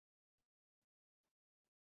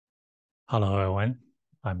Hello, everyone.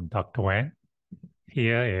 I'm Dr. Wang.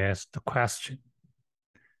 Here is the question.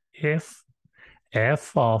 If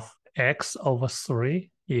f of x over 3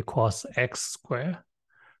 equals x squared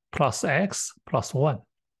plus x plus 1,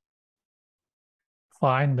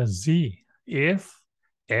 find the z if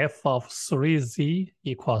f of 3z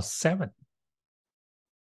equals 7.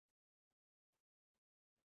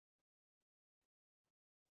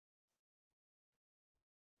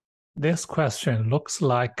 This question looks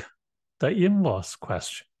like the inverse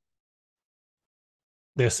question.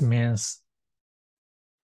 This means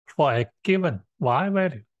for a given y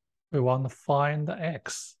value, we want to find the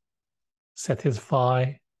x,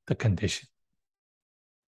 satisfy the condition.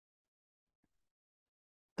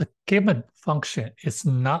 The given function is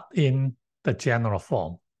not in the general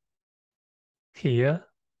form. Here,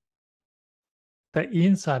 the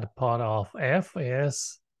inside part of f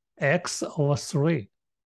is x over 3,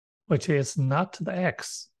 which is not the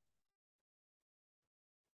x.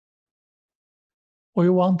 We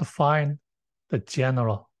want to find the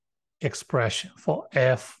general expression for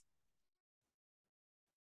f.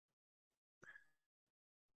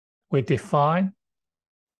 We define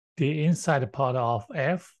the inside part of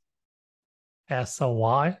f as a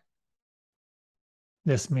y.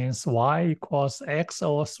 This means y equals x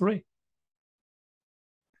over 3.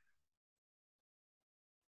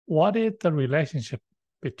 What is the relationship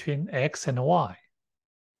between x and y?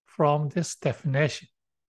 From this definition,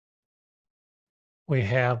 we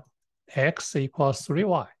have x equals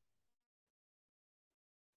 3y.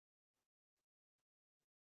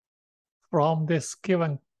 From this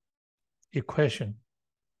given equation,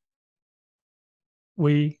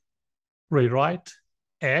 we rewrite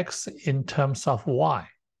x in terms of y.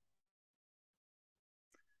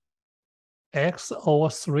 X over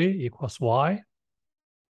 3 equals y.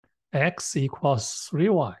 X equals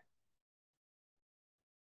 3y.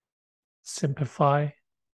 Simplify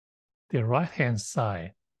the right-hand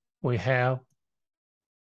side. We have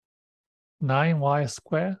 9y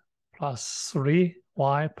squared plus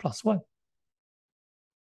 3y plus 1.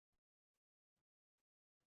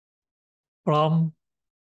 From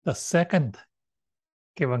the second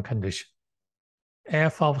given condition,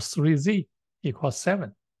 f of 3z equals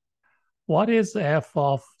 7. What is f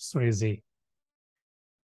of 3z?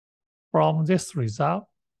 From this result,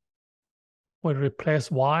 we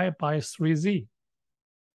replace y by 3z.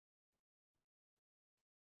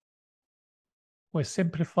 We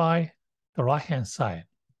simplify the right-hand side.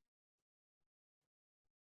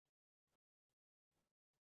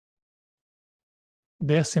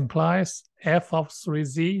 This implies f of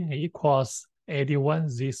 3z equals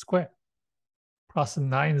 81z squared plus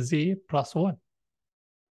 9z plus 1.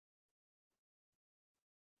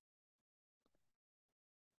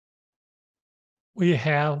 We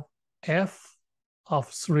have f of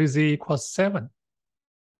 3z equals 7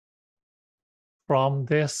 from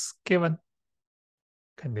this given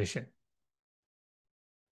condition.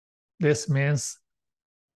 This means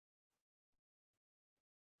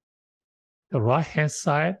the right-hand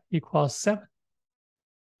side equals 7.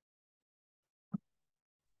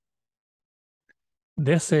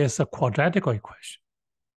 This is a quadratic equation.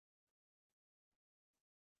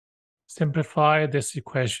 Simplify this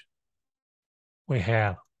equation. We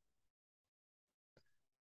have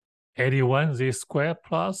 81z squared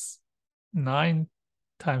plus 9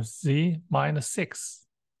 times z minus 6.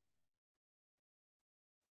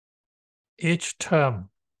 Each term,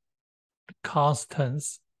 the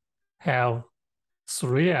constants, have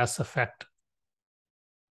 3 as a factor.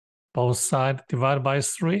 Both sides divided by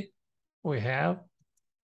 3, we have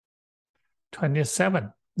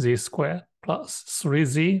 27z squared plus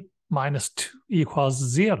 3z minus 2 equals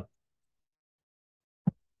 0.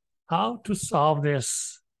 How to solve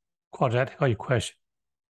this quadratic equation?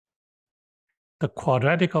 The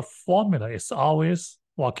quadratic formula is always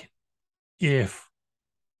working if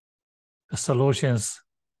the solutions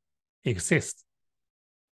exist.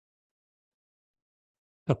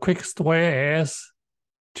 The quickest way is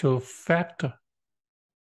to factor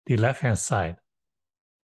the left-hand side.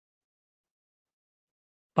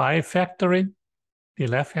 By factoring the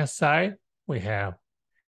left-hand side, we have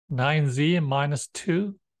 9z minus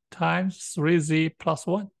 2 times 3z plus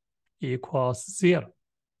 1 equals 0.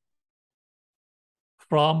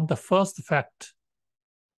 From the first fact,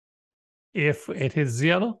 if it is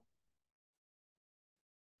 0,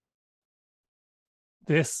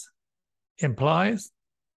 this implies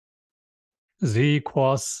z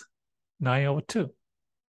equals 9 over 2.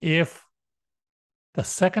 If the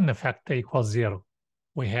second factor equals 0,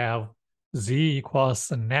 we have z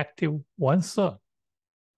equals negative 1/3.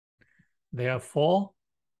 Therefore,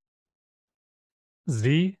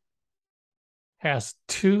 z has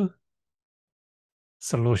two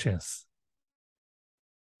solutions.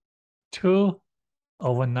 2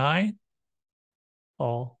 over 9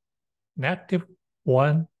 or negative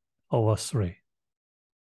 1 over 3.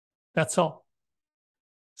 That's all.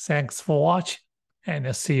 Thanks for watching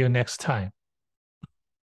and see you next time.